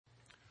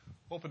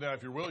Open now,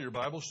 if you will, your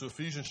Bibles to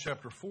Ephesians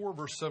chapter 4,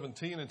 verse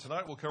 17, and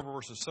tonight we'll cover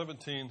verses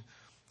 17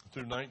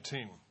 through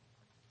 19.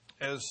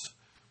 As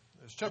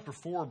chapter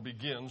 4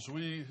 begins,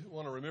 we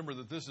want to remember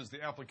that this is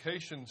the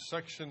application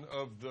section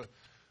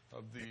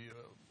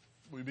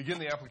we begin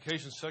the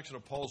application section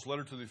of Paul's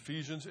letter to the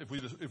Ephesians. If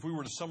we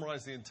were to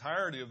summarize the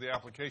entirety of the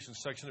application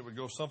section, it would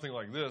go something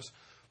like this: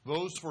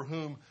 those for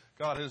whom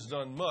God has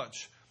done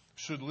much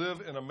should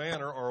live in a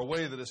manner or a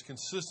way that is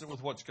consistent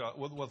with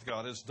what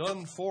God has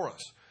done for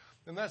us.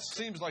 And that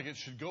seems like it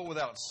should go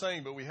without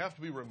saying, but we have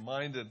to be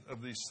reminded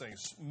of these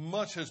things.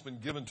 Much has been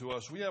given to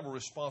us. We have a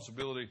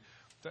responsibility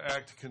to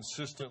act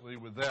consistently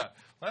with that.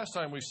 Last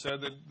time we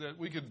said that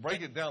we could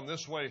break it down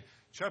this way.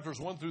 Chapters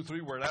 1 through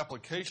 3 were an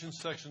application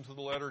section to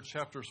the letter.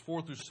 Chapters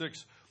 1 through 3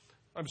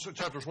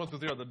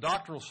 are the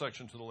doctrinal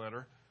section to the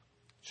letter.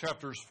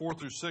 Chapters 4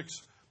 through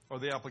 6 are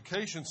the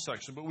application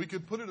section. But we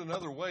could put it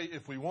another way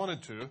if we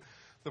wanted to.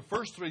 The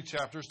first 3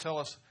 chapters tell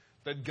us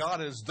that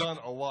God has done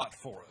a lot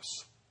for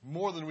us,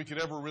 more than we could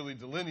ever really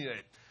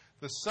delineate.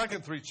 The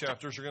second 3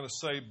 chapters are going to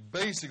say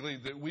basically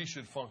that we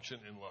should function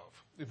in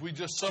love. If we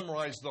just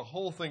summarize the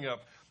whole thing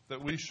up,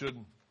 that we should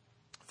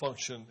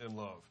function in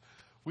love.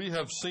 We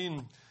have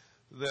seen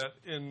that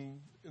in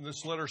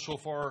this letter so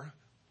far,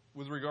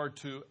 with regard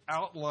to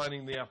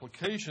outlining the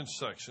application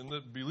section,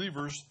 that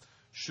believers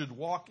should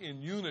walk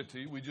in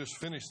unity. We just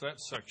finished that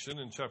section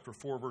in chapter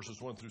 4,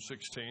 verses 1 through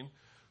 16.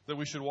 That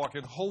we should walk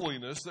in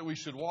holiness, that we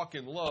should walk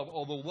in love,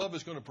 although love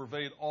is going to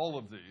pervade all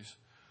of these.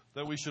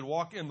 That we should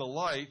walk in the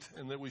light,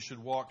 and that we should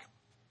walk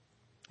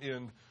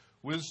in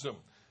wisdom.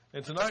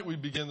 And tonight we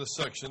begin the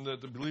section that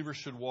the believer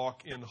should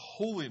walk in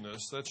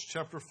holiness. That's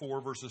chapter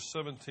 4, verses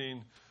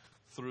 17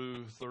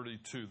 through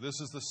 32. This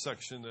is the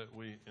section that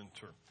we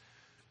enter.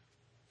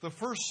 The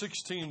first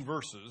 16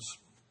 verses,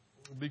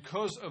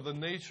 because of the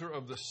nature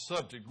of the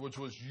subject, which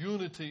was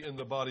unity in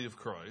the body of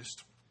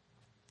Christ,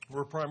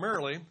 were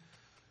primarily,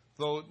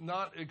 though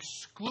not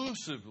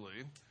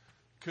exclusively,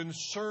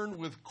 concerned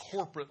with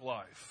corporate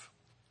life.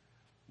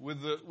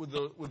 With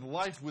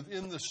life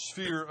within the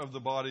sphere of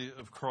the body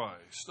of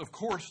Christ. Of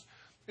course,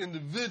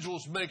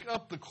 individuals make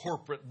up the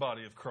corporate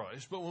body of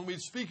Christ, but when we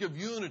speak of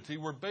unity,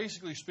 we're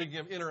basically speaking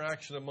of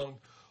interaction among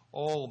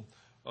all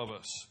of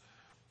us.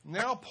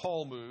 Now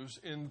Paul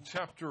moves in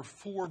chapter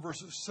 4,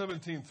 verses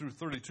 17 through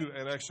 32,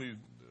 and actually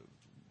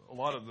a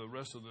lot of the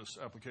rest of this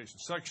application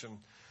section,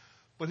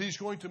 but he's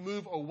going to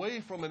move away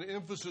from an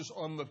emphasis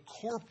on the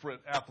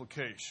corporate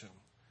application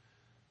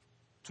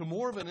to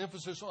more of an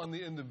emphasis on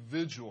the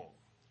individual.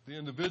 The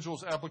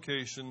individual's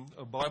application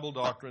of Bible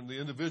doctrine, the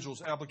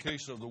individual's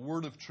application of the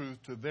word of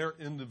truth to their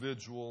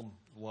individual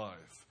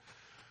life.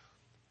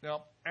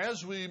 Now,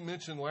 as we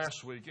mentioned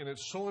last week, and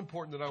it's so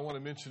important that I want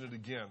to mention it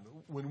again,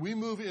 when we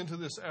move into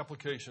this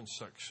application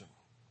section,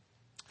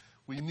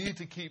 we need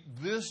to keep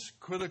this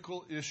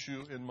critical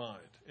issue in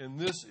mind. And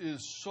this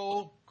is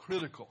so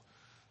critical.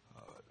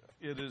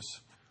 It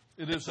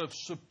is of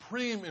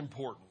supreme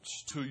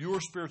importance to your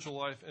spiritual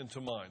life and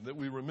to mine that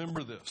we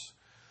remember this.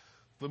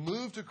 The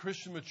move to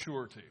Christian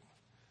maturity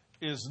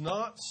is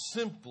not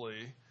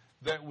simply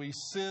that we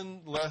sin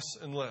less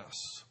and less.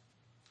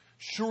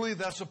 Surely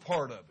that's a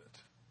part of it.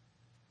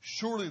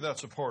 Surely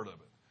that's a part of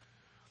it.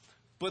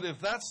 But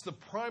if that's the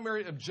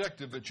primary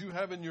objective that you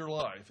have in your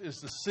life is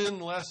to sin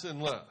less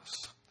and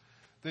less,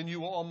 then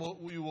you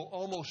will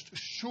almost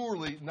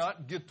surely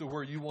not get to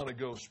where you want to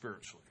go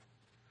spiritually.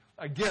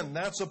 Again,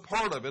 that's a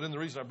part of it, and the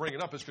reason I bring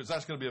it up is because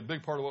that's going to be a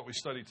big part of what we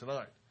study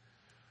tonight.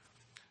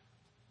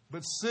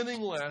 But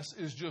sinning less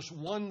is just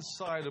one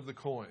side of the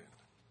coin.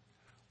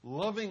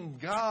 Loving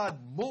God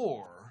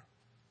more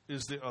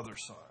is the other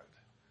side.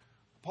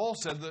 Paul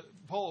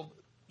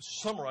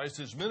summarized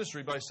his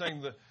ministry by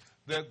saying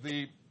that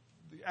the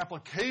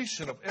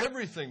application of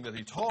everything that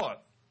he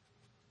taught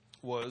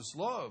was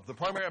love. The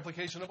primary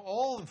application of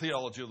all the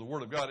theology of the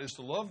Word of God is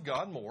to love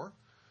God more,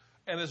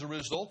 and as a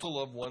result to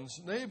love one's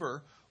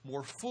neighbor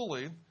more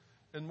fully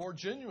and more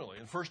genuinely.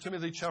 In 1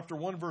 Timothy chapter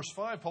 1, verse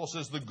 5, Paul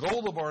says, the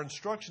goal of our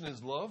instruction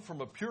is love from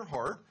a pure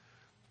heart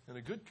and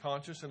a good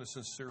conscience and a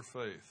sincere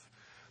faith.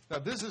 Now,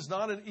 this is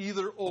not an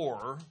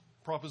either-or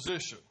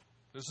proposition.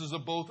 This is a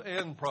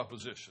both-and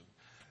proposition.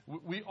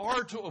 We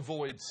are to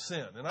avoid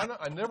sin. And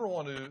I never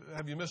want to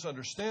have you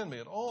misunderstand me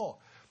at all.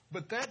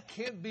 But that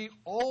can't be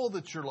all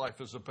that your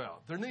life is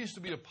about. There needs to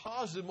be a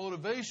positive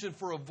motivation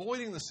for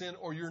avoiding the sin,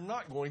 or you're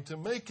not going to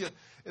make it,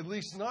 at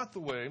least not the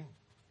way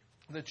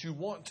that you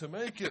want to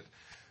make it.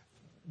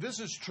 This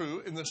is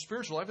true in the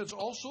spiritual life. It's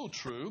also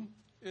true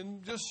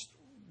in just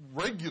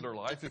regular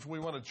life, if we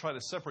want to try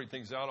to separate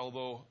things out,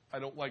 although I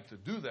don't like to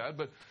do that.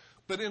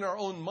 But in our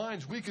own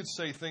minds, we could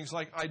say things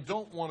like, I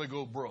don't want to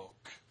go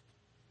broke.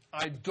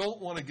 I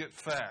don't want to get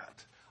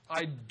fat.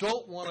 I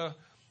don't want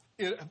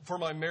for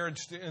my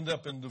marriage to end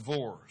up in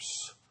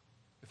divorce.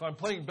 If I'm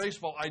playing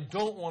baseball, I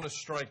don't want to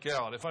strike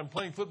out. If I'm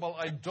playing football,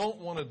 I don't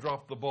want to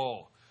drop the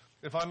ball.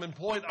 If I'm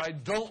employed, I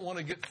don't want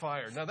to get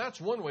fired. Now, that's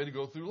one way to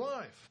go through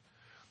life.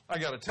 I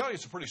got to tell you,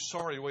 it's a pretty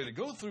sorry way to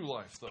go through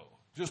life, though.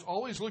 Just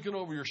always looking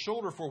over your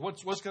shoulder for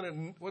what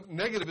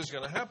negative is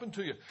going to happen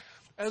to you.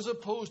 as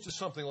opposed to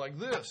something like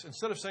this.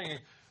 Instead of saying,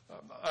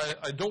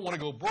 I don't want to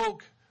go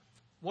broke,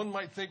 one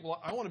might think,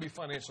 well, I want to be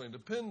financially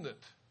independent.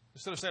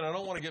 Instead of saying, I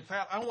don't want to get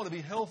fat, I want to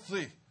be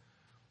healthy.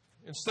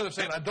 Instead of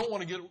saying,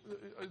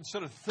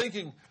 instead of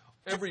thinking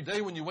every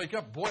day when you wake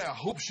up, boy, I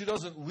hope she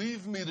doesn't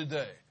leave me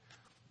today.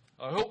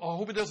 I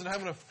hope he doesn't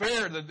have an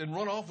affair and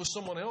run off with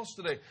someone else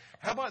today.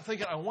 How about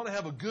thinking, I want to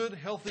have a good,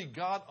 healthy,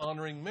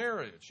 God-honoring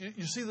marriage?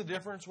 You see the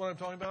difference, what I'm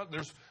talking about?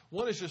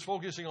 One is just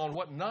focusing on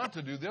what not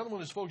to do. The other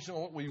one is focusing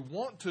on what we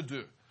want to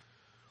do.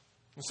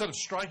 Instead of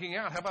striking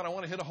out, how about I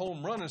want to hit a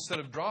home run? Instead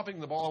of dropping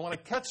the ball, I want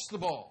to catch the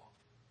ball.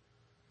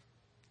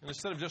 And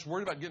instead of just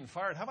worried about getting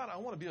fired, how about I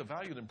want to be a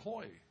valued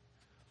employee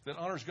that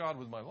honors God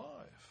with my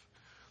life?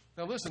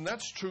 Now listen,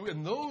 that's true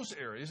in those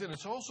areas, and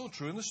it's also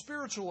true in the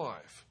spiritual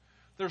life.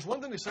 There's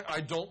one thing to say,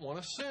 I don't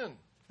want to sin.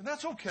 And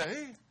that's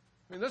okay.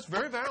 I mean, that's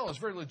very valid. It's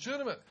very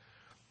legitimate.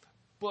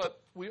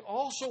 But we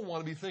also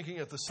want to be thinking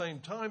at the same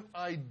time,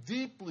 I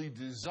deeply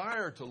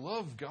desire to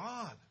love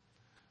God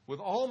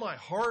with all my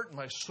heart,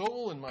 my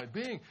soul, and my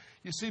being.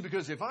 You see,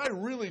 because if I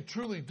really,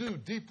 truly do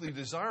deeply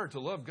desire to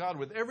love God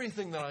with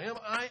everything that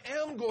I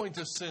am going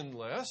to sin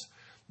less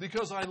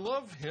because I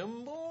love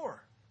Him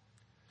more.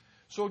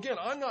 So again,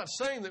 I'm not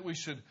saying that we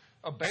should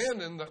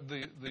abandon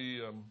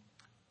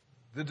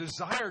the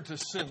desire to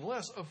sin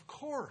less, of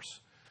course.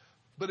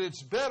 But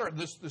it's better.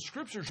 The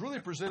Scriptures really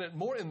present it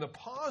more in the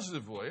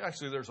positive way.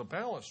 Actually, there's a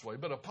balanced way,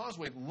 but a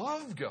positive way.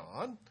 Love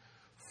God.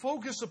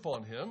 Focus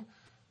upon Him.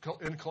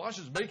 In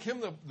Colossians, make Him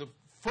the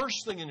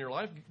first thing in your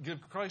life. Give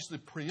Christ the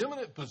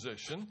preeminent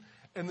position.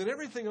 And then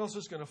everything else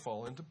is going to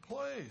fall into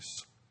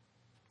place.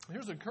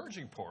 Here's the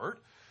encouraging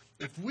part.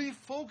 If we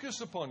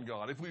focus upon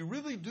God, if we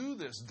really do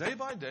this day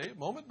by day,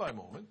 moment by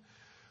moment,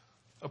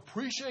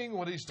 appreciating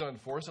what He's done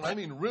for us, and I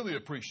mean really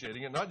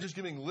appreciating it, not just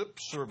giving lip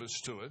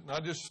service to it,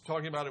 not just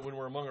talking about it when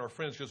we're among our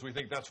friends because we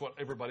think that's what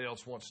everybody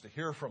else wants to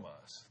hear from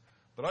us.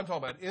 But I'm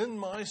talking about in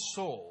my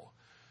soul,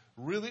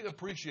 really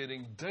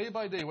appreciating day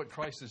by day what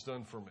Christ has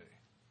done for me.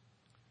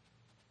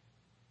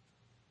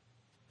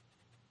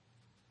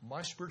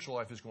 My spiritual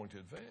life is going to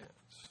advance.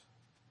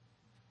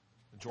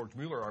 George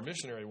Mueller, our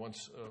missionary,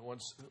 once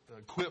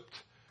quipped,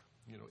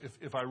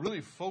 if I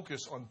really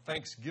focus on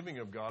thanksgiving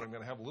of God, I'm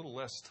going to have a little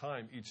less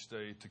time each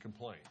day to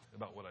complain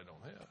about what I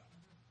don't have.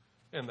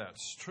 And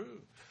that's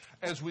true.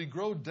 As we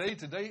grow day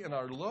to day in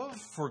our love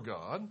for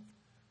God,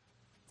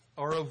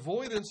 our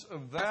avoidance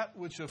of that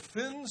which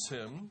offends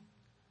Him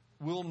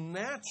will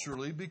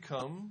naturally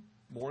become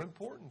more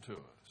important to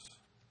us.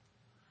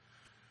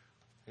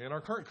 In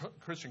our current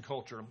Christian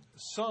culture,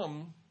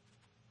 some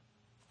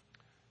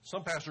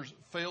pastors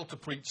fail to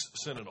preach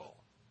sin at all.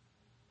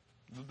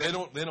 They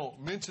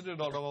don't mention it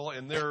at all,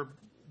 and their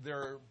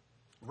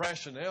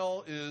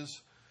rationale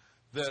is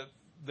that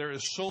there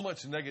is so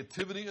much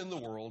negativity in the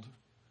world,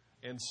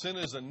 and sin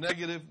is a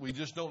negative, we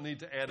just don't need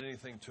to add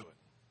anything to it.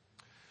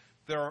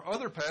 There are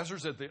other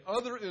pastors at the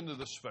other end of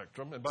the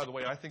spectrum, and by the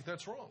way, I think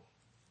that's wrong.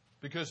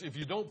 Because if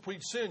you don't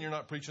preach sin, you're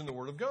not preaching the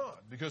Word of God.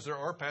 Because there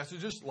are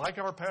passages, like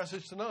our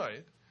passage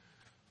tonight,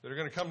 that are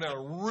going to come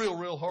down real,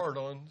 real hard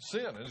on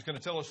sin, and it's going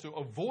to tell us to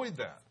avoid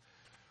that.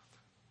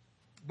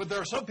 But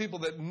there are some people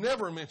that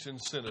never mention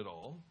sin at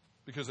all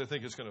because they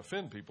think it's going to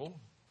offend people.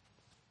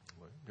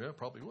 Well, yeah,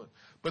 probably would.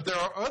 But there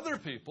are other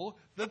people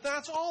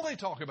that's all they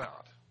talk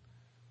about.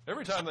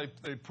 Every time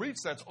they preach,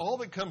 that's all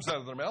that comes out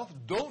of their mouth.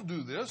 Don't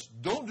do this,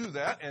 don't do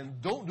that,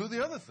 and don't do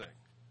the other thing.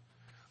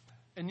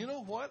 And you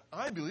know what?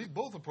 I believe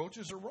both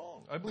approaches are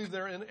wrong. I believe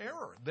they're in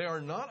error. They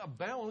are not a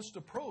balanced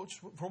approach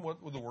from what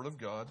the Word of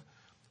God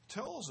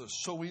tells us.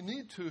 So we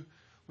need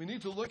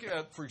to look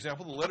at, for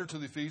example, the letter to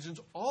the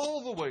Ephesians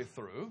all the way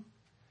through,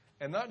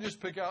 and not just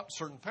pick out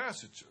certain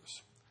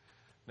passages.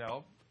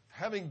 Now,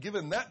 having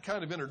given that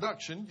kind of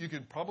introduction, you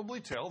can probably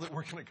tell that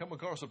we're going to come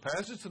across a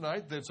passage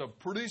tonight that's a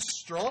pretty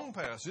strong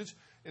passage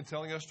in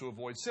telling us to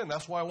avoid sin.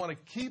 That's why I want to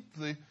keep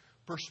the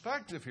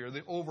perspective here,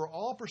 the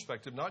overall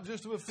perspective, not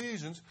just of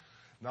Ephesians,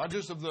 not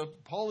just of the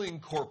Pauline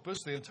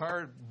corpus, the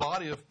entire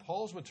body of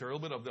Paul's material,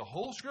 but of the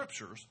whole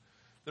Scriptures.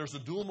 There's a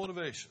dual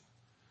motivation.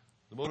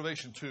 The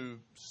motivation to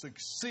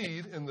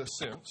succeed in the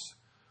sense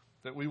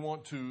that we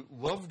want to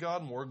love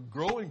God more,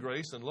 grow in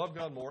grace and love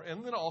God more,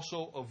 and then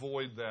also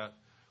avoid that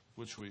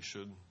which we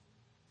should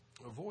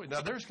avoid.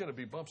 Now, there's going to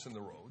be bumps in the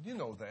road. You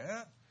know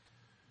that.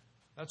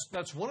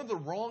 That's one of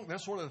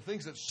the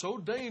things that's so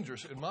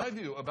dangerous, in my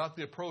view, about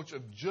the approach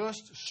of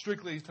just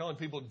strictly telling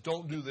people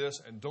don't do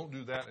this and don't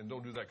do that and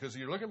don't do that, because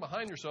you're looking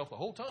behind yourself the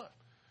whole time.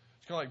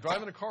 It's kind of like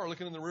driving a car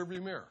looking in the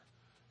rearview mirror,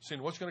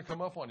 seeing what's going to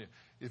come up on you.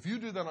 If you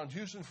do that on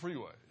Houston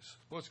freeways,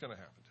 what's going to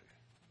happen to you?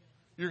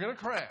 You're going to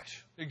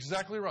crash.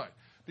 Exactly right.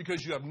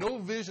 Because you have no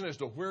vision as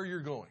to where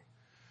you're going.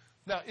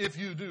 Now, if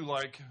you do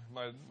like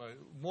my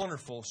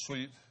wonderful,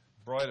 sweet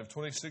bride of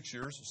 26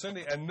 years,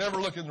 Cindy, and never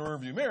look in the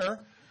rearview mirror,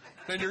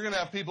 then you're going to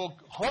have people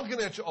honking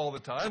at you all the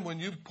time when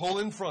you pull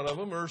in front of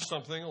them or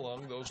something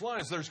along those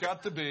lines. There's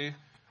got to be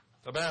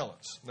a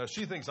balance. Now,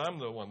 she thinks I'm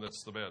the one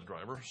that's the bad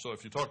driver, so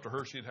if you talk to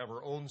her, she'd have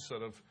her own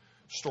set of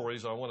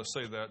stories. I want to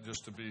say that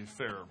just to be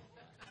fair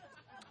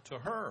to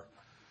her.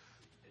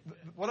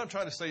 what I'm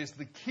trying to say is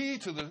the key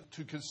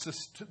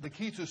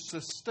to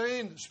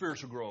sustained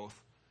spiritual growth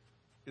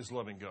is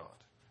loving God.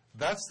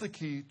 That's the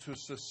key to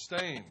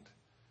sustained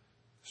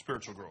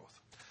spiritual growth.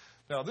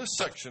 Now, this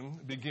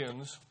section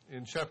begins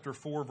in chapter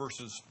 4,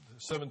 verses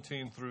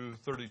 17 through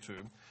 32.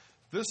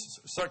 This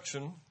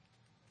section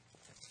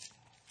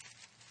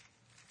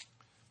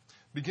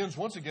begins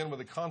once again with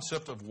the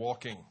concept of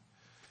walking.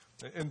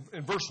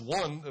 In verse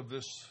 1 of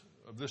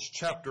this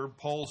chapter,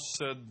 Paul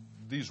said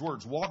these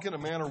words, "Walk in a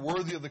manner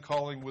worthy of the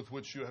calling with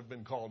which you have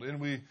been called." And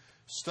we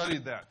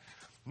studied that.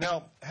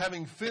 Now,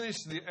 having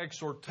finished the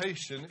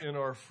exhortation in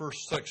our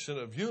first section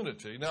of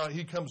unity, now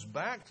he comes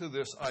back to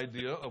this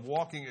idea of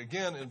walking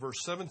again in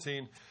verse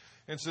 17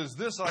 and says,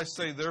 "This I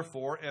say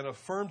therefore, and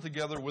affirm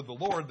together with the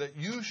Lord, that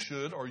you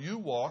should," or you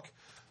walk,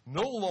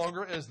 "no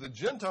longer as the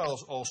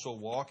Gentiles also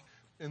walk,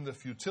 in the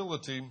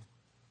futility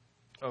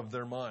of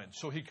their mind."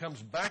 So he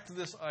comes back to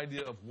this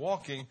idea of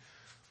walking,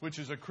 which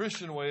is a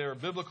Christian way or a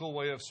biblical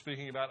way of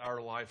speaking about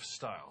our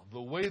lifestyle,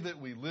 the way that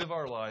we live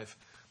our life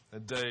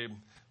day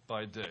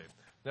by day.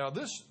 Now,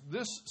 this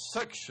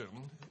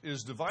section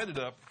is divided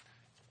up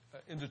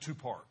into two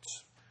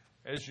parts,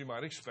 as you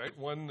might expect.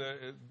 One,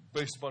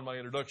 based upon my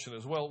introduction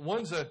as well.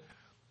 One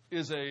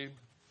is a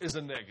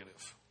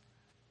negative,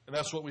 and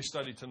that's what we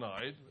study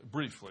tonight,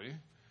 briefly.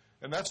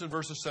 And that's in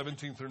verses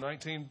 17 through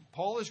 19.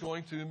 Paul is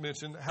going to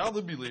mention how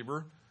the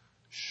believer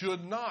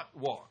should not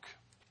walk,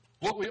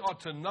 what we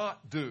ought to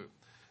not do.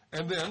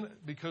 And then,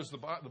 because the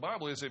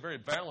Bible is a very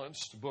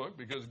balanced book,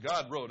 because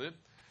God wrote it,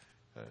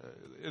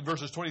 in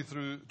verses 20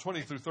 through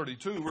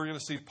 32, we're going to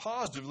see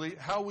positively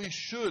how we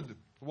should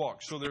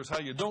walk. So there's how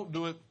you don't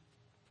do it,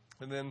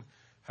 and then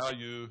how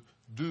you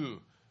do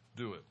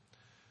it.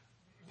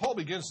 Paul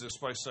begins this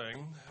by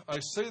saying, "I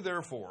say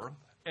therefore,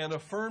 and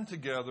affirm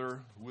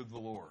together with the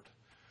Lord."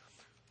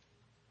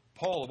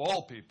 Paul, of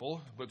all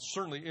people, but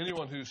certainly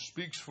anyone who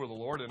speaks for the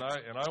Lord, and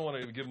I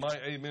want to give my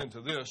amen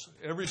to this,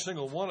 every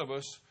single one of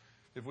us,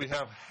 if we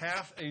have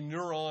half a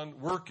neuron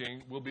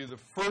working, will be the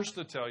first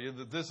to tell you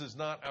that this is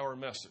not our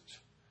message.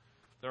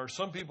 There are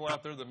some people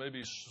out there that may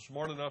be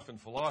smart enough in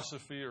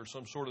philosophy or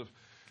some sort of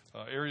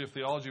area of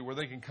theology where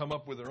they can come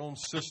up with their own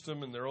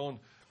system and their own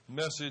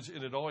message,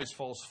 and it always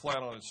falls flat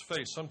on its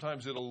face.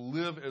 Sometimes it'll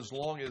live as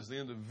long as the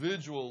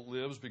individual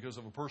lives because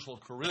of a personal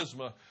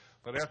charisma,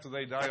 but after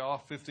they die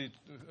off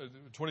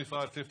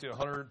 25, 50,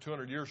 100,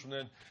 200 years from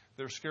then,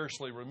 they're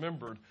scarcely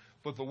remembered.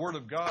 But the Word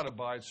of God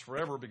abides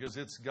forever because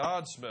it's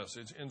God's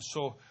message. And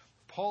so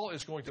Paul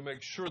is going to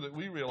make sure that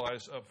we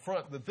realize up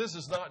front that this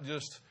is not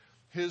just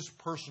his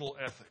personal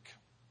ethic.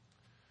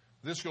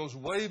 This goes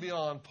way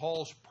beyond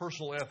Paul's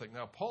personal ethic.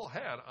 Now, Paul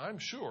had, I'm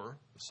sure,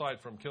 aside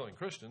from killing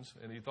Christians,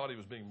 and he thought he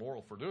was being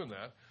moral for doing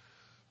that,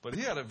 but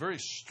he had a very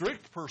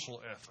strict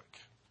personal ethic.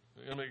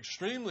 I mean,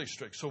 extremely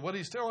strict. So what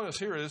he's telling us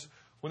here is,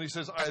 when he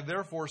says, I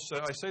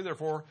say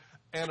therefore,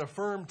 and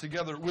affirm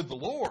together with the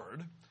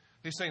Lord,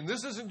 he's saying,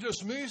 this isn't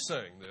just me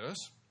saying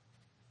this.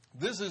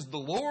 This is the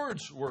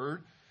Lord's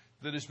word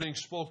that is being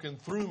spoken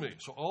through me.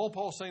 So all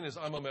Paul's saying is,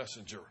 I'm a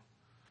messenger.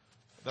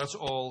 That's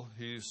all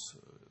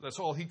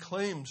he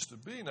claims to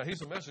be. Now,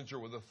 he's a messenger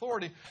with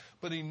authority,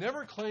 but he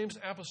never claims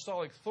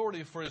apostolic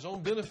authority for his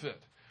own benefit.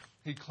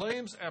 He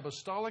claims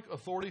apostolic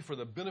authority for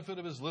the benefit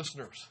of his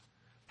listeners.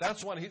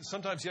 That's why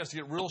sometimes he has to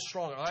get real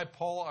strong.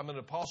 Paul, I'm an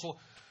apostle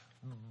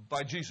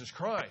by Jesus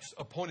Christ,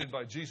 appointed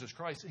by Jesus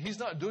Christ. He's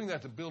not doing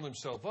that to build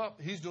himself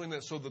up. He's doing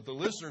that so that the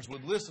listeners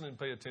would listen and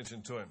pay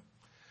attention to him.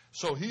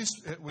 So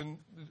when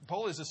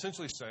Paul is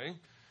essentially saying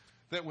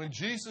that when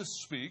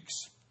Jesus speaks,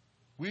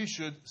 we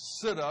should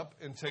sit up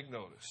and take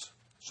notice.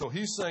 So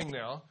he's saying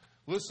now,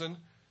 listen,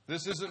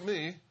 this isn't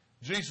me.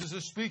 Jesus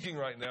is speaking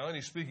right now, and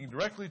he's speaking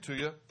directly to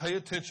you. Pay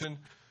attention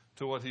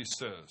to what he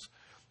says.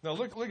 Now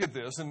look at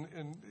this,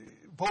 and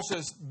Paul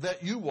says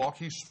that you walk.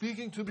 He's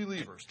speaking to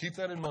believers. Keep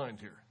that in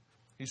mind here.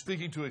 He's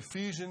speaking to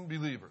Ephesian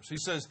believers. He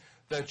says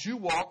that you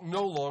walk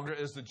no longer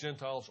as the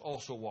Gentiles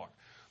also walk.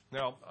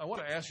 Now, I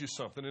want to ask you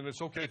something, and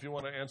it's okay if you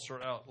want to answer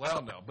out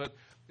loud now. But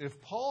if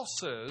Paul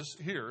says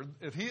here,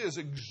 if he is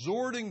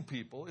exhorting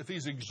people, if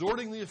he's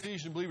exhorting the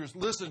Ephesian believers,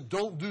 listen,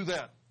 don't do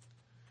that.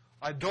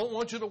 I don't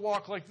want you to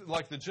walk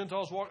like the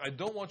Gentiles walk. I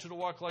don't want you to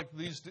walk like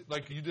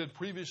you did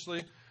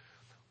previously.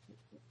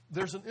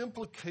 There's an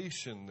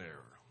implication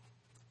there.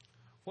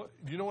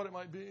 Do you know what it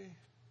might be?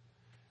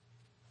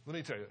 Let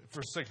me tell you,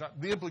 for a second.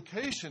 The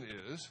implication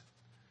is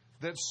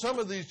that some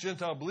of these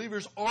Gentile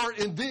believers are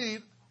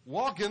indeed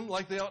walking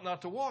like they ought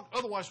not to walk.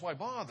 Otherwise, why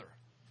bother?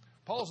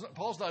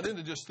 Paul's not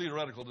into just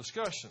theoretical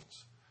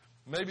discussions.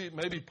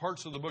 Maybe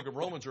parts of the book of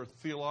Romans are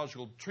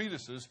theological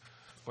treatises,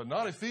 but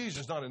not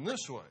Ephesians, not in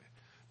this way.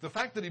 The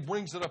fact that he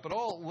brings it up at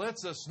all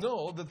lets us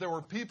know that there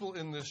were people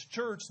in this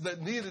church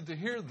that needed to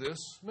hear this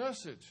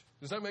message.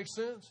 Does that make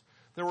sense?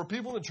 There were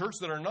people in the church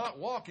that are not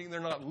walking, they're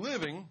not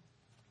living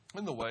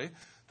in the way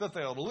that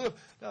they ought to live.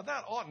 Now,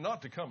 that ought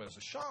not to come as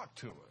a shock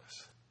to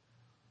us.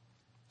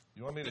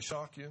 You want me to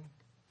shock you?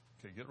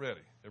 Okay, get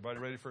ready. Everybody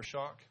ready for a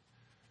shock?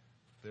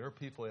 There are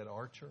people at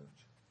our church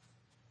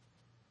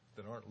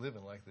that aren't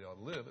living like they ought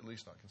to live, at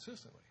least not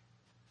consistently.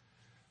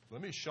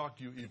 Let me shock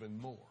you even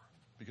more,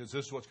 because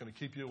this is what's going to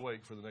keep you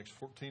awake for the next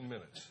 14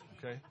 minutes,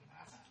 okay?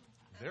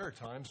 There are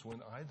times when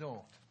I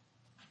don't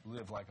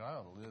live like I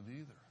ought to live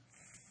either.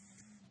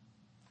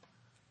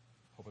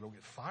 Hope I don't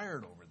get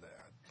fired over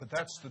that. But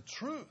that's the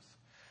truth.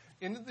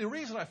 And the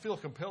reason I feel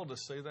compelled to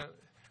say that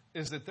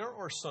is that there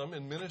are some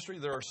in ministry,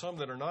 there are some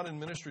that are not in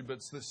ministry, but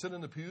that sit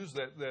in the pews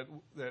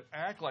that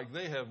act like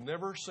they have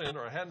never sinned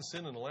or hadn't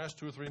sinned in the last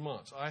 2 or 3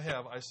 months. I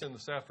have. I sinned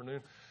this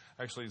afternoon.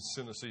 Actually,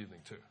 sinned this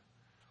evening too.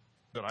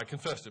 But I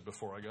confessed it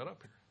before I got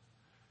up here.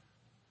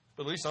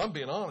 But at least I'm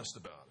being honest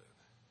about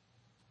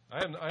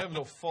it. I have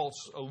no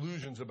false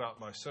illusions about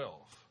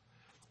myself.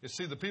 You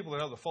see, the people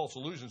that have the false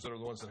illusions that are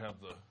the ones that have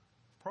the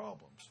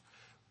problems.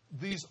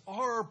 These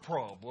are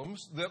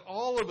problems that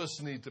all of us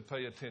need to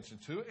pay attention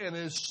to. And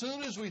as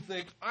soon as we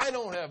think, I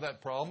don't have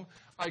that problem,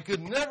 I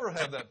could never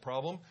have that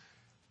problem,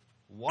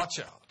 watch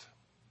out,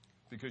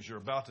 because you're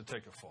about to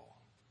take a fall.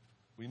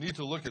 We need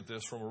to look at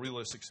this from a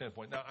realistic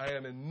standpoint. Now, I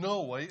am in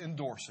no way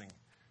endorsing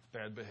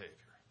bad behavior.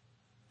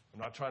 I'm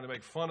not trying to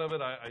make fun of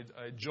it. I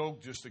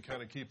joke just to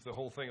kind of keep the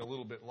whole thing a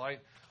little bit light.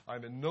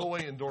 I'm in no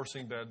way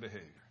endorsing bad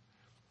behavior.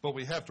 But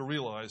we have to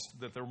realize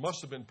that there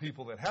must have been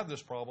people that had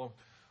this problem.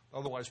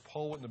 Otherwise,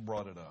 Paul wouldn't have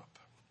brought it up.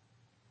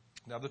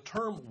 Now, the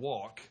term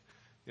walk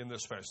in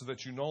this passage, so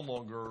that you no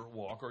longer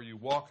walk or you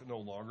walk no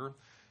longer,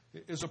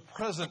 is a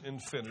present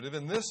infinitive.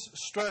 And this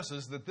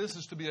stresses that this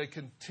is to be a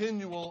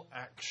continual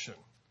action.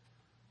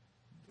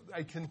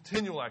 A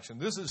continual action.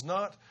 This is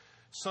not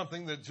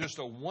something that just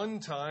a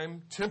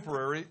one-time,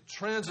 temporary,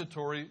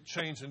 transitory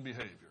change in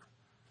behavior.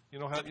 You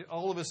know,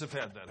 all of us have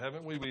had that,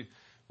 haven't we?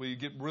 We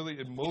get really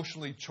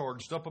emotionally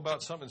charged up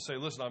about something and say,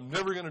 listen, I'm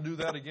never going to do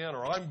that again,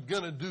 or I'm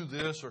going to do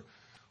this,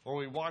 or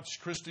we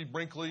watch Christy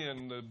Brinkley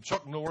and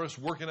Chuck Norris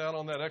working out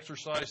on that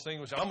exercise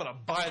thing, which I'm going to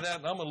buy that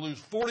and I'm going to lose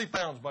 40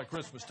 pounds by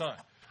Christmas time.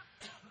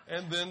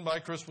 And then by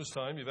Christmas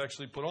time, you've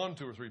actually put on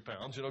 2 or 3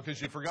 pounds,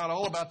 because you forgot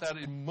all about that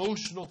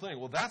emotional thing.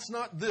 Well, that's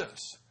not this.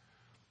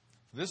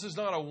 This is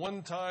not a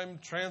one-time,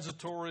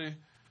 transitory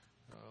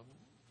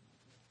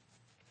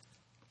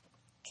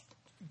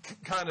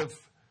kind of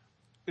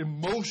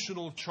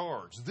emotional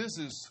charge. This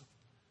is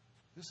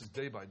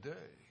day by day.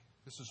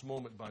 This is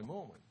moment by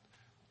moment.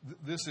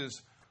 This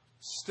is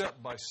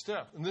step by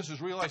step. And this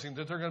is realizing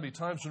that there are going to be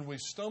times when we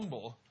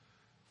stumble,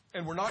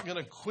 and we're not going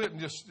to quit and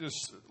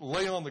just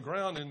lay on the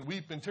ground and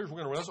weep in tears.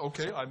 We're going to realize,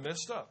 okay, I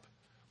messed up.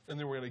 And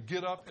then we're going to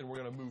get up and we're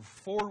going to move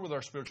forward with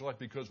our spiritual life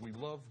because we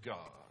love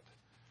God.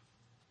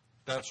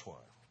 That's why.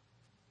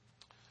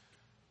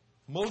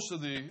 Most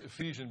of the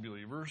Ephesian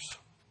believers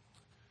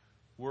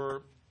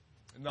were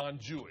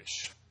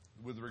non-Jewish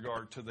with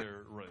regard to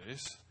their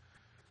race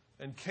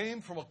and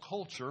came from a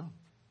culture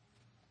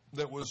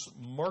that was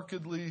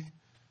markedly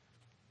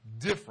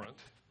different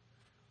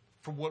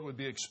from what would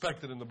be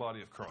expected in the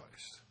body of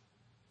Christ.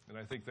 And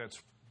I think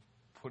that's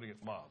putting it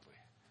mildly.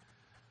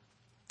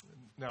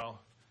 Now,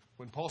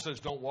 when Paul says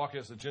don't walk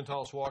as the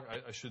Gentiles walk,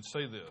 I should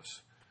say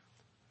this.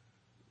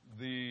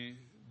 The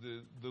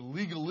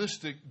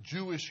legalistic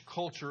Jewish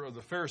culture of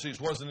the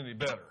Pharisees wasn't any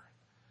better.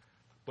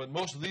 But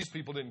most of these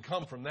people didn't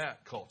come from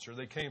that culture.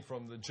 They came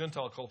from the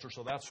Gentile culture,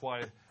 so that's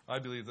why I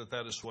believe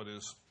that is what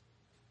is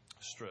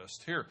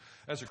stressed here.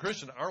 As a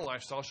Christian, our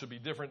lifestyle should be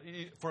different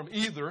from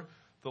either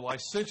the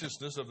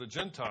licentiousness of the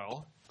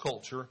Gentile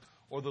culture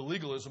or the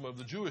legalism of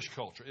the Jewish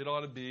culture. It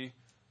ought to be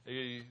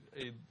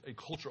a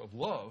culture of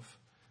love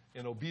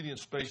and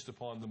obedience based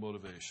upon the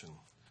motivation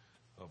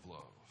of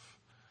love.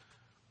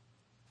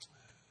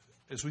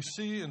 As we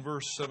see in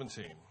verse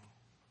 17,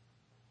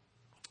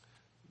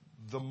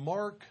 the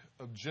mark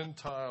of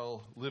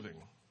Gentile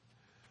living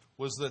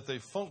was that they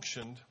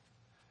functioned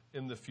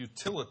in the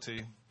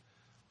futility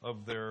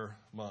of their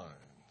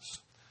minds.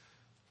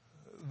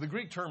 The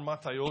Greek term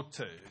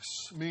mataiotes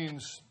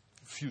means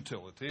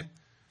futility.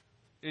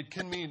 It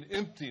can mean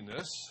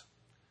emptiness,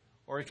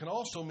 or it can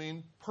also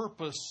mean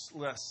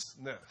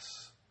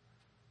purposelessness.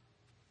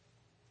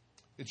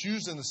 It's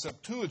used in the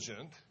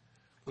Septuagint,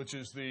 which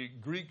is the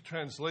Greek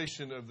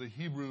translation of the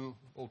Hebrew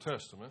Old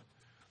Testament.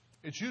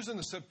 It's used in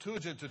the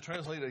Septuagint to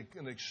translate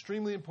an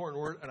extremely important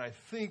word, and I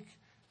think,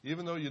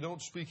 even though you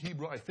don't speak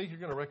Hebrew, I think you're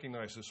going to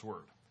recognize this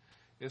word.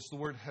 It's the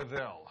word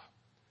hevel.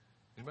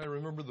 Anybody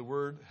remember the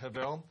word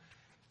hevel?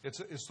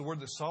 It's the word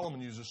that Solomon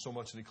uses so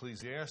much in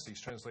Ecclesiastes,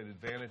 translated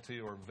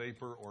vanity or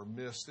vapor or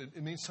mist.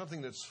 It means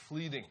something that's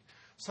fleeting,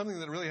 something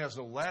that really has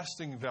no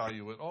lasting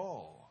value at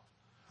all.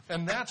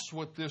 And that's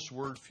what this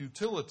word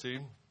futility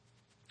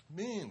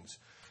means.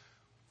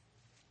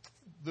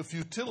 The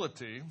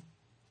futility,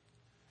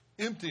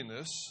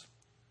 emptiness,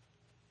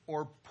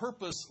 or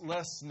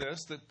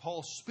purposelessness that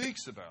Paul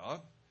speaks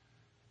about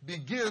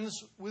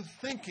begins with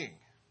thinking.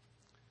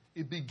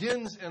 It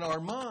begins in our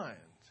mind.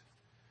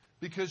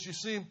 Because you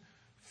see,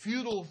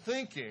 futile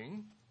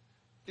thinking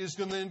is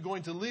then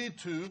going to lead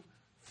to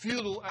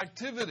futile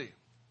activity.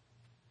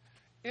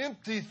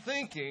 Empty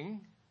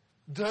thinking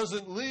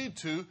doesn't lead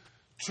to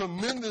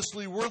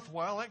tremendously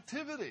worthwhile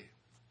activity.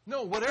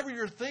 No, whatever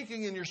you're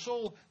thinking in your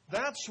soul,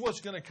 that's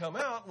what's going to come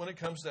out when it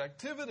comes to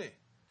activity.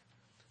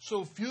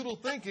 So futile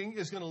thinking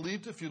is going to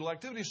lead to futile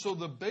activity. So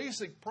the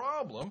basic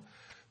problem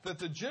that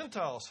the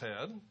Gentiles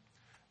had,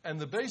 and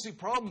the basic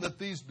problem that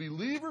these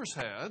believers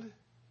had,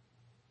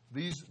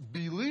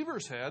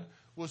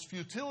 was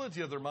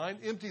futility of their mind,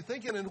 empty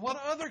thinking. And what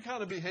other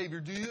kind of behavior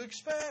do you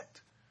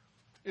expect?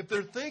 If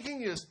their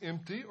thinking is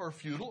empty or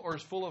futile or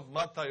is full of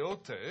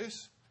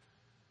mataiotes,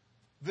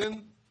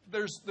 then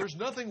there's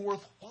nothing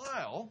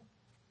worthwhile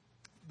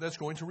that's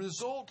going to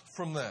result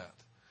from that.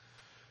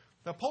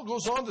 Now, Paul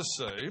goes on to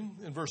say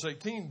in verse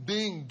 18,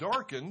 being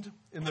darkened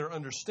in their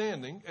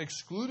understanding,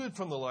 excluded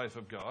from the life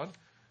of God,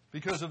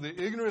 because of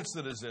the ignorance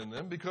that is in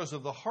them, because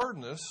of the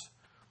hardness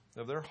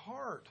of their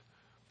heart.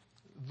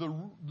 The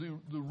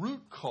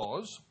root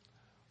cause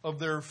of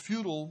their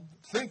futile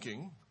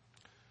thinking,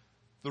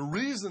 the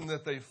reason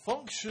that they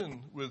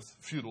function with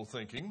futile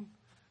thinking,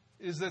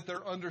 is that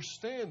their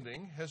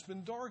understanding has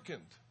been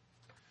darkened.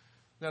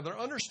 Now, their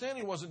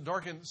understanding wasn't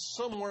darkened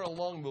somewhere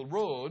along the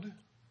road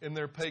in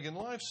their pagan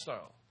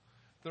lifestyle.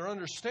 Their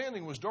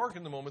understanding was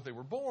darkened the moment they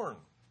were born.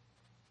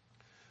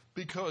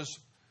 Because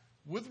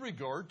with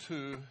regard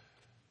to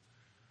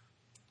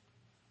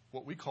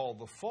what we call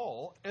the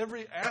fall,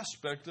 every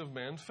aspect of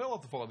man fell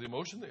at the fall: the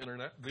emotion, the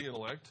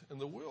intellect,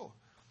 and the will.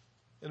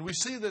 And we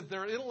see that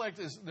their intellect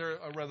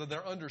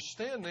their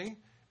understanding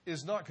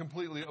is not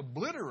completely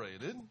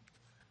obliterated.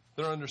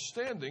 Their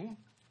understanding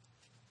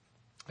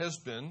has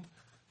been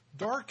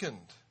darkened.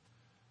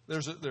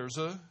 There's a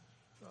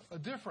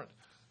difference.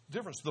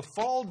 The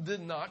fall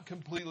did not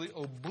completely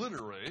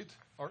obliterate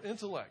our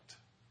intellect.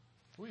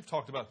 We've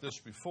talked about this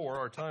before.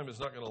 Our time is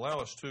not going to allow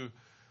us to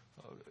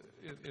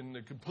in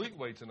a complete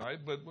way tonight.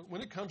 But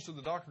when it comes to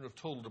the doctrine of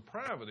total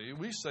depravity,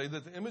 we say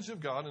that the image of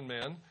God in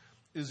man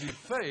is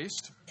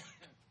effaced.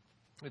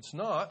 It's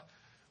not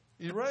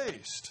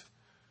erased.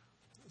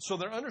 So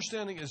their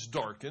understanding is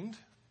darkened,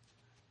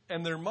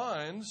 and their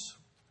minds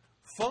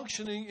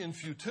functioning in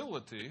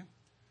futility.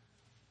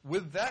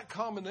 With that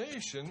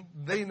combination,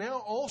 they now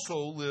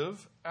also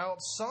live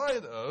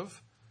outside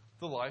of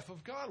the life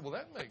of God. Well,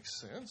 that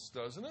makes sense,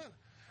 doesn't it?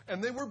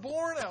 And they were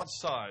born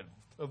outside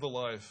of the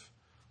life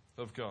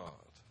of God.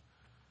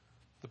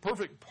 The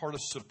perfect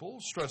participle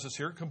stresses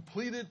here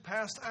completed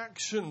past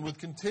action with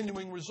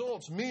continuing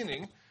results,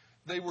 meaning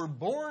they were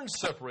born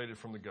separated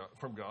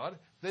from God.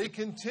 They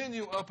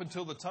continue up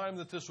until the time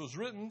that this was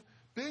written,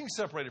 being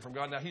separated from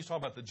God. Now, he's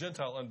talking about the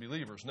Gentile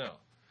unbelievers now.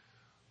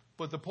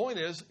 But the point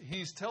is,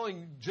 he's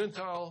telling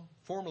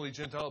formerly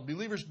Gentile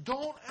believers,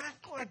 don't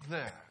act like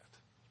that.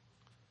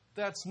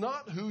 That's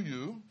not who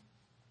you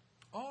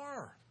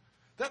are.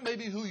 That may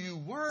be who you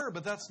were,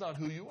 but that's not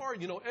who you are.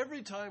 You know,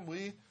 every time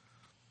we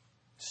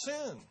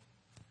sin,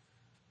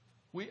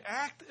 we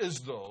act as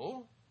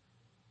though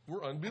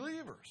we're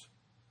unbelievers.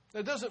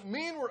 That doesn't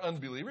mean we're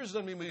unbelievers. It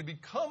doesn't mean we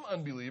become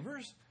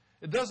unbelievers.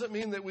 It doesn't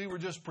mean that we were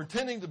just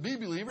pretending to be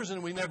believers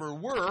and we never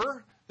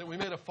were, that we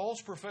made a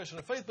false profession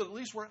of faith, but at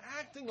least we're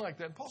acting like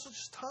that. And Paul says,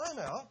 just time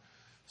out.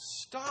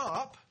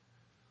 Stop.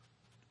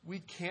 We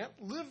can't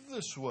live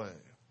this way.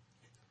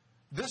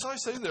 This I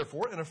say,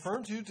 therefore, and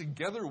affirm to you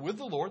together with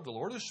the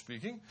Lord is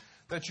speaking,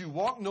 that you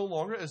walk no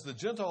longer as the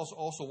Gentiles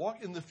also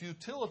walk in the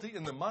futility,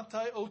 in the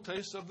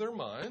mataiotes of their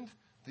mind,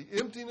 the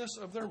emptiness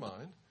of their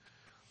mind,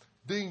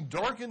 being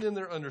darkened in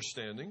their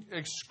understanding,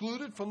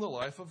 excluded from the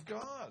life of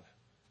God,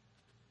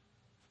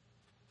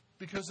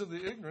 because of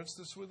the ignorance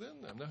that's within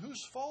them. Now,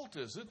 whose fault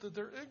is it that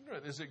they're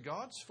ignorant? Is it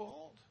God's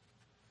fault?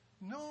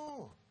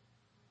 No.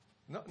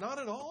 Not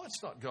at all.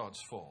 It's not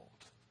God's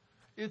fault.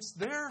 It's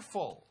their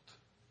fault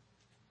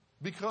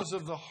because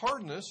of the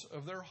hardness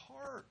of their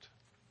heart.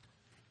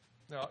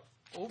 Now,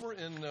 over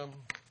in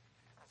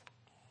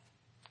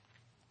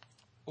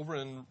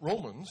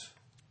Romans,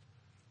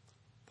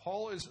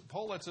 Paul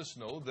lets us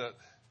know that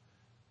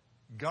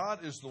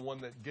God is the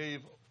one that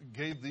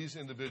gave these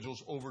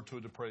individuals over to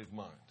a depraved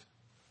mind.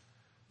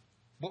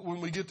 But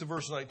when we get to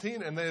verse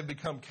 19, and they have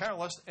become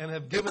calloused and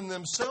have given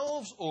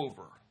themselves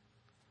over.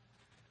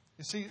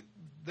 You see,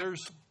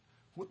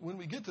 when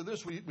we get to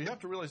this, we have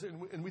to realize,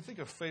 and we think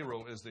of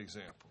Pharaoh as the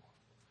example.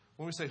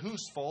 When we say,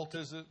 whose fault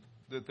is it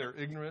that they're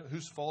ignorant?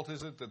 Whose fault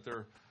is it that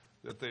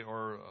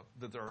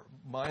their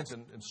minds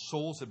and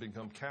souls have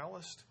become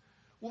calloused?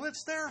 Well,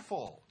 it's their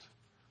fault.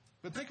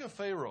 But think of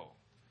Pharaoh.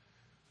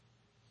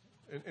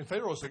 And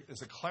Pharaoh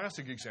is a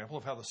classic example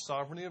of how the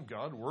sovereignty of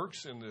God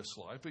works in this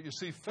life. But you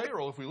see,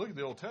 Pharaoh, if we look at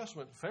the Old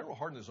Testament, Pharaoh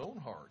hardened his own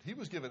heart. He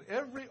was given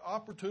every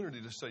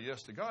opportunity to say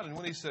yes to God. And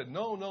when he said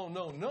no, no,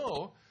 no,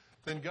 no,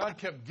 then God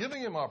kept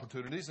giving him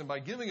opportunities. And by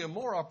giving him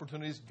more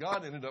opportunities,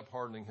 God ended up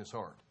hardening his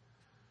heart.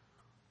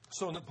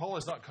 So Paul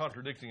is not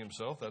contradicting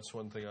himself. That's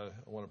one thing I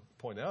want to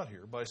point out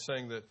here by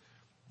saying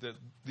that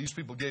these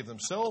people gave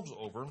themselves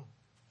over.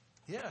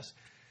 Yes.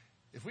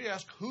 If we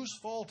ask whose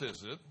fault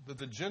is it that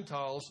the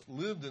Gentiles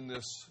lived in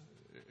this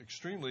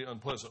extremely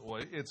unpleasant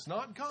way, it's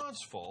not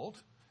God's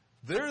fault.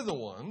 They're the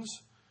ones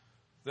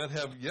that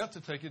have yet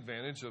to take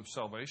advantage of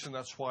salvation.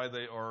 That's why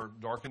they are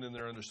darkened in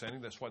their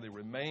understanding. That's why they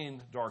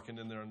remain darkened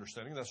in their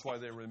understanding. That's why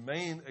they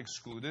remain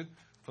excluded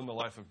from the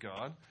life of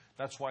God.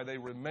 That's why they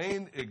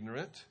remain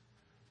ignorant.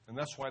 And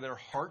that's why their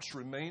hearts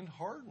remain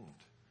hardened.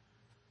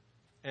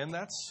 And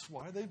that's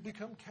why they've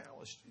become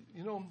calloused.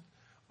 You know,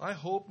 I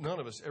hope none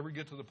of us ever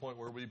get to the point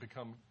where we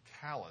become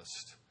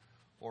calloused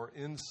or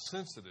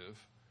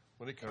insensitive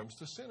when it comes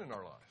to sin in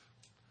our life.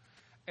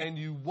 And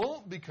you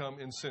won't become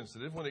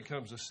insensitive when it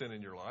comes to sin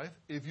in your life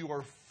if you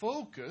are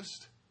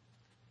focused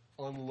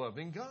on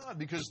loving God.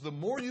 Because the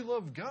more you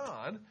love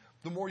God,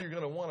 the more you're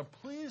going to want to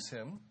please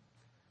Him,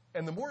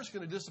 and the more it's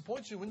going to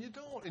disappoint you when you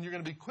don't. And you're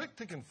going to be quick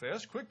to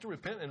confess, quick to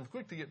repent, and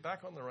quick to get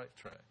back on the right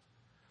track.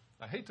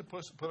 I hate to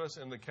put us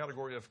in the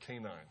category of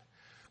canine.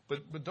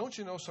 But don't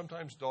you know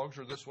sometimes dogs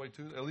are this way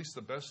too, at least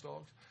the best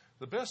dogs?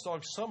 The best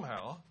dogs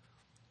somehow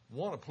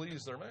want to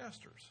please their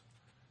masters.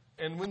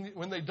 And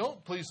when they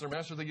don't please their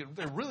master,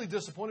 they're really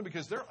disappointed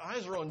because their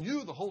eyes are on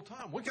you the whole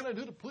time. What can I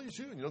do to please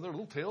you? And, you know, their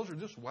little tails are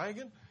just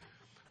wagging.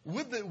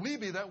 Would that we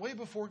be that way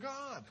before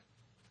God?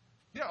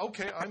 Yeah,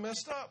 okay, I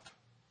messed up.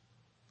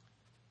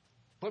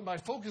 But my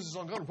focus is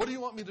on God. What do you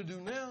want me to do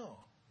now?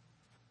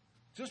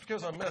 Just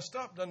because I messed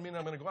up doesn't mean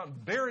I'm going to go out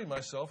and bury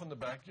myself in the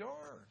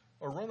backyard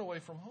or run away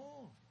from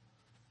home.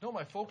 No,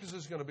 my focus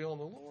is going to be on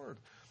the Lord.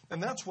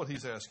 And that's what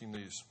He's asking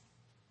these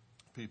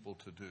people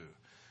to do.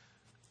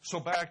 So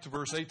back to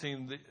verse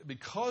 18.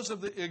 Because of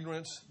the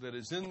ignorance that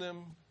is in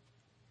them,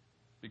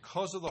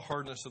 because of the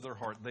hardness of their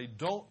heart, they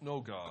don't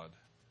know God.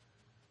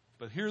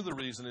 But here the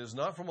reason is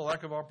not from a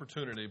lack of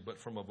opportunity, but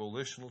from a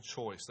volitional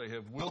choice. They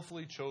have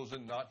willfully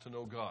chosen not to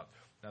know God.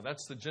 Now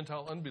that's the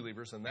Gentile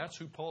unbelievers, and that's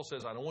who Paul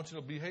says, I don't want you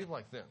to behave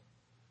like them.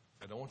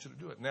 I don't want you to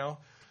do it. Now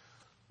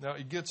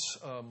it gets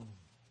a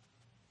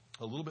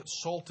little bit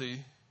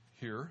salty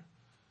here.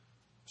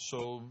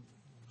 So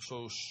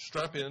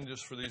strap in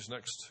just for these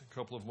next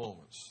couple of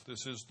moments.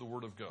 This is the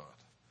Word of God.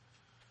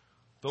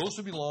 Those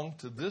who belong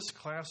to this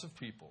class of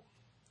people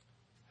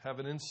have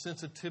an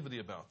insensitivity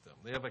about them.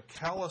 They have a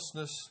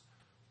callousness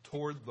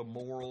toward the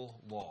moral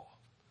law.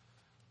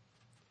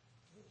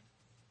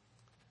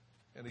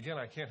 And again,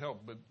 I can't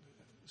help but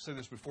say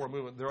this before I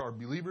move on. There are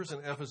believers in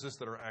Ephesus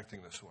that are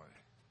acting this way.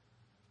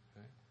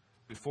 Okay?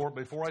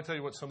 Before I tell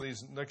you what some of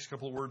these next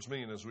couple of words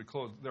mean as we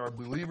close, there are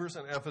believers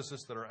in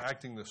Ephesus that are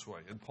acting this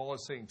way. And Paul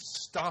is saying,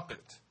 stop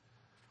it.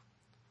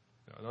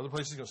 Now, in other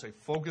places he's going to say,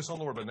 focus on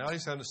the Lord. But now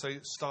he's having to say,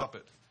 stop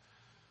it.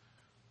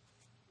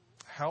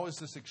 How is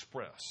this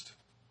expressed?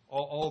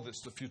 All of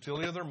this, the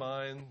futility of their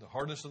mind, the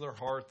hardness of their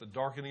heart, the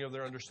darkening of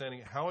their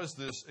understanding. How is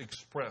this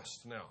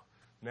expressed now?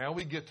 Now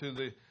we get to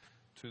the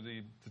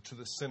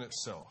sin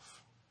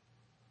itself.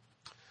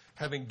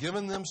 Having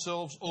given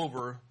themselves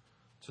over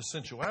to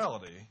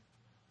sensuality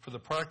for the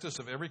practice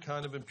of every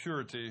kind of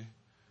impurity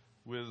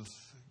with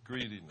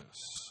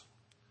greediness.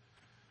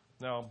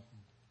 Now,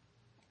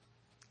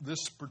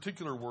 this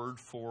particular word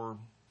for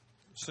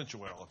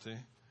sensuality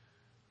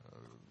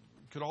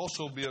could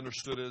also be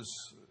understood as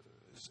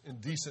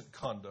indecent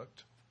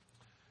conduct.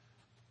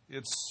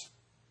 It's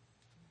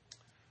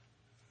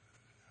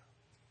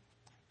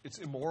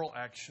immoral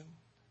action.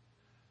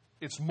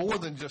 It's more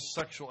than just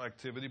sexual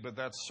activity, but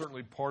that's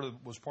certainly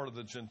was part of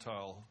the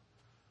Gentile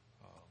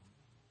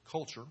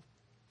culture.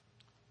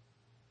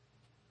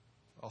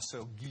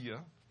 Alselgia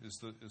is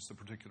the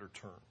particular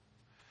term.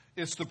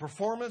 It's the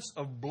performance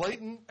of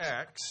blatant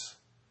acts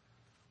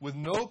with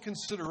no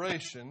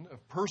consideration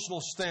of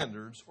personal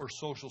standards or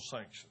social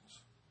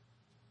sanctions.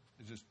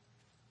 It's just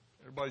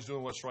everybody's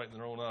doing what's right in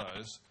their own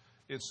eyes.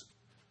 It's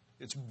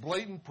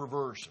blatant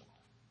perversion.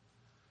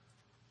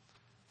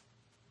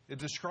 It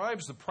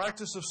describes the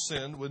practice of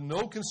sin with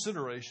no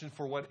consideration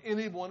for what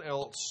anyone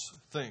else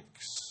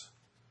thinks.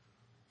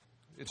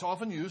 It's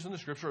often used in the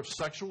Scripture of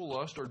sexual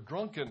lust or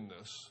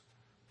drunkenness,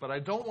 but I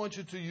don't want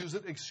you to use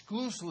it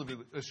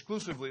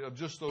exclusively of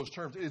just those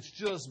terms. It's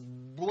just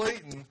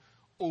blatant,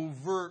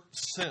 overt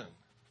sin.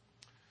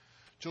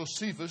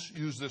 Josephus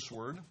used this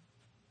word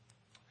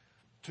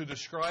to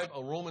describe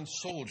a Roman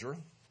soldier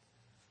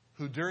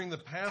who during the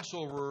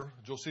Passover,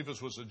 Josephus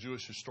was a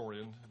Jewish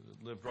historian,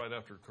 lived right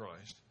after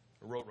Christ,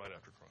 or wrote right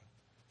after Christ.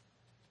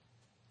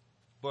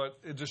 But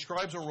it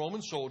describes a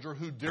Roman soldier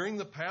who during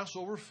the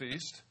Passover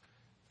feast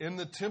in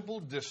the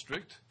temple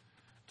district,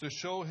 to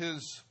show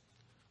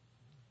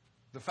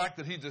the fact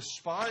that he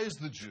despised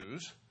the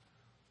Jews,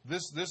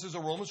 this is a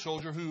Roman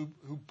soldier who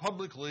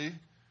publicly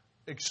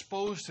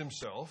exposed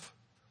himself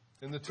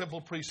in the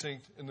temple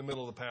precinct in the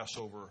middle of the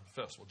Passover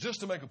festival, just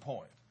to make a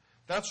point.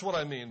 That's what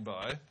I mean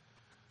by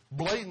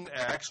blatant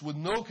acts with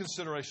no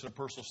consideration of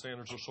personal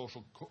standards or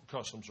social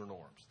customs or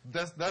norms.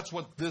 That's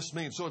what this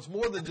means. So it's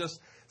more than just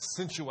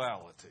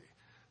sensuality.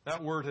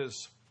 That word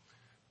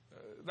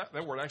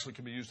that word actually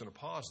can be used in a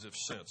positive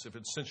sense if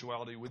it's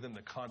sensuality within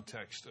the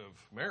context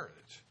of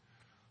marriage.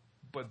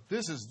 But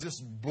this is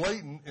just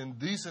blatant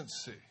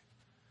indecency.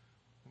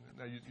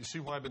 Now you see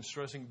why I've been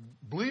stressing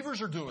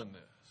believers are doing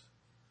this.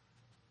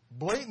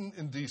 Blatant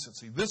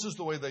indecency. This is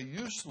the way they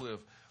used to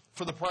live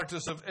for the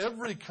practice of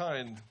every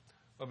kind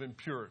of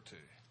impurity.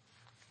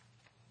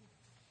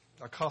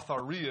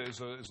 Akatharia is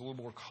a little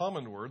more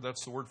common word.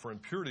 That's the word for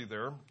impurity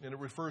there. And it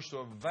refers to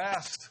a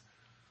vast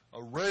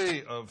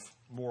array of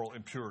moral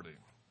impurity.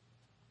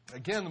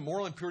 Again, the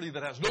moral impurity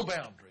that has no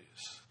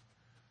boundaries.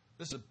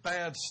 This is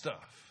bad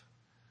stuff.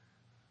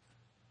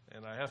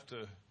 And I have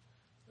to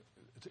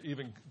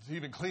even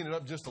clean it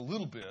up just a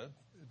little bit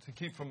to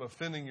keep from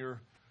offending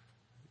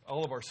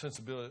all of our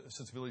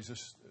sensibilities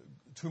just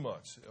too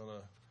much on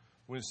a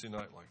Wednesday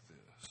night like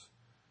this.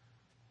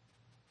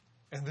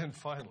 And then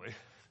finally,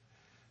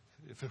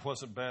 if it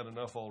wasn't bad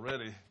enough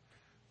already,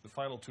 the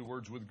final two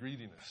words, with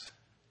greediness.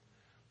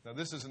 Now,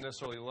 this isn't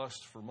necessarily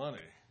lust for money,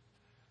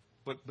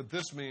 but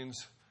this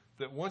means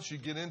that once you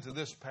get into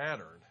this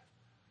pattern,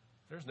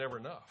 there's never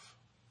enough.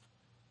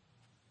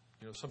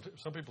 You know,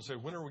 some people say,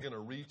 when are we going to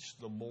reach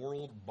the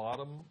moral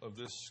bottom of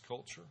this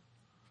culture?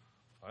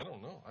 I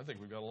don't know. I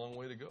think we've got a long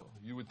way to go.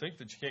 You would think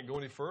that you can't go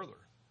any further.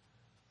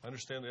 I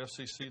understand the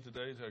FCC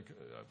today.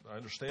 I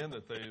understand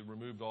that they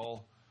removed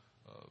all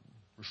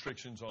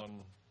restrictions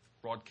on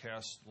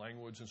broadcast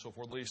language and so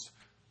forth, at least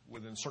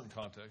within certain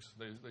contexts.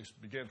 They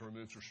began to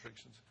remove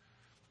restrictions.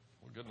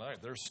 Well, good night.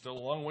 There's still a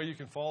long way you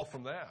can fall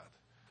from that.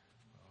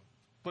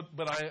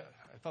 But I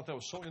thought that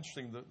was so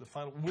interesting, the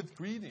final, with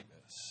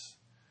greediness.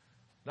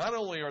 Not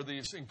only are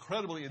these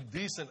incredibly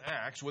indecent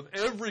acts with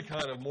every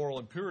kind of moral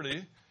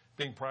impurity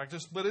being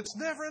practiced, but it's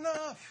never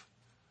enough.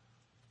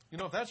 You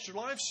know, if that's your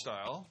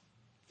lifestyle,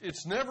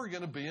 it's never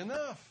going to be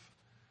enough.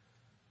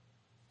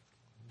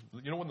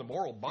 You know, when the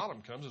moral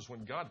bottom comes is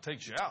when God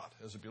takes you out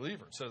as a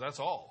believer and says, that's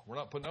all. We're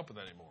not putting up with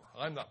that anymore.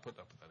 I'm not putting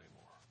up with that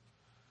anymore.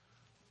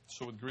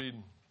 So with greed,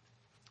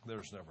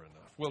 there's never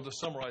enough. Well, to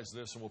summarize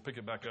this, and we'll pick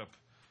it back up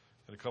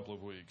in a couple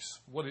of weeks,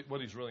 what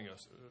he's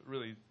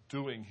really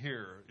doing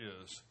here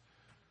is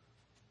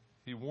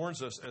he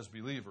warns us as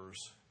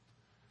believers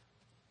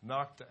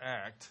not to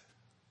act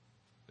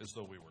as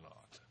though we were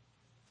not.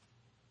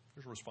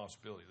 There's a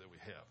responsibility that we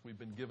have. We've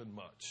been given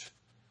much.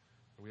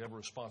 We have a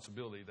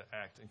responsibility to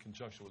act in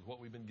conjunction with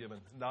what we've been given,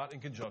 not in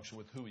conjunction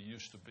with who we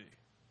used to be.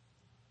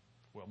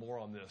 Well, more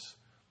on this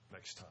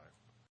next time.